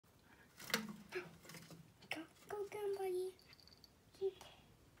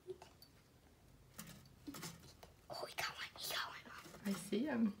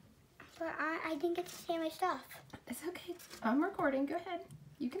him. But I didn't get to say my stuff. It's okay. I'm recording. Go ahead.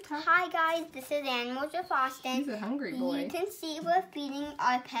 You can talk. Hi guys, this is Animals with Austin. He's a hungry boy. You can see we're feeding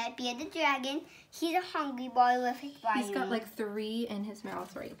our pet bearded dragon. He's a hungry boy with his vitamin. He's got like 3 in his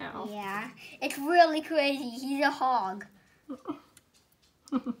mouth right now. Yeah, it's really crazy. He's a hog.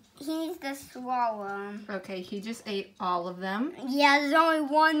 He needs to swallow them. Okay, he just ate all of them. Yeah, there's only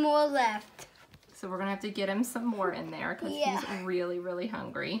one more left. So we're going to have to get him some more in there because he's really, really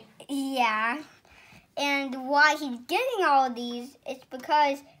hungry. Yeah. And why he's getting all of these, it's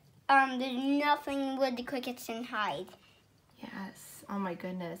because there's nothing where the crickets can hide. Yes. Oh my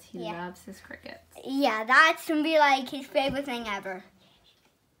goodness. He loves his crickets. Yeah, that's going to be like his favorite thing ever.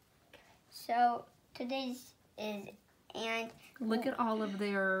 So today's is, and look at all of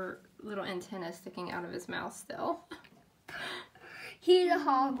their little antennas sticking out of his mouth still. He's a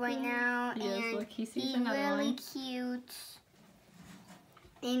hog right now, He is. and Look, he sees he's another really one. cute.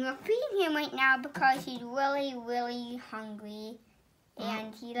 And we're feeding him right now because he's really, really hungry.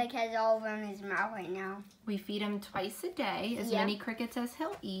 And he like has all of them in his mouth right now. We feed him twice a day, as many crickets as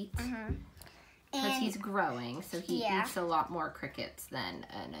he'll eat. Because he's growing, so he eats a lot more crickets than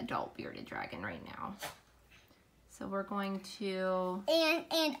an adult bearded dragon right now. So we're going to...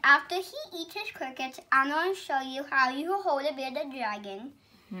 And after he eats his crickets, I'm going to show you how you hold a bearded dragon.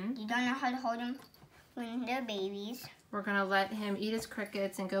 You don't know how to hold them when they're babies. We're going to let him eat his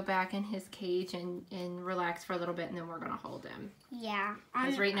crickets and go back in his cage and relax for a little bit, and then we're going to hold him. Yeah.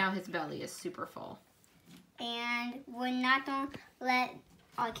 Because right now his belly is super full. And we're not going to let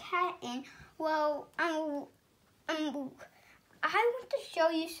our cat in. Well, I want to show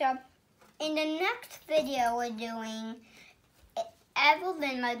you some. In the next video we're doing,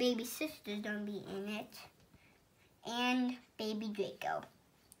 Evelyn, my baby sister, is going to be in it. And baby Draco.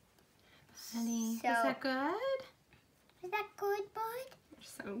 Honey, So, is that good? Is that good, bud? There's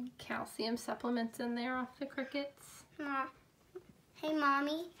some calcium supplements in there off the crickets. Hey,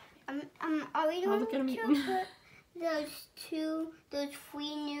 Mommy. Are we Oh, look at going him to put those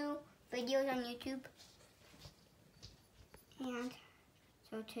 3 new videos on YouTube? And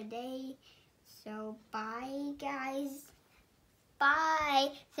so today, bye guys.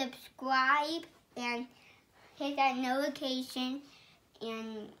 Bye. Subscribe and hit that notification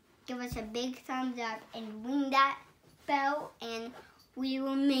and give us a big thumbs up and ring that bell and we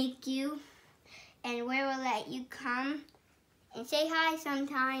will make you and we will let you come and say hi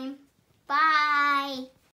sometime. Bye.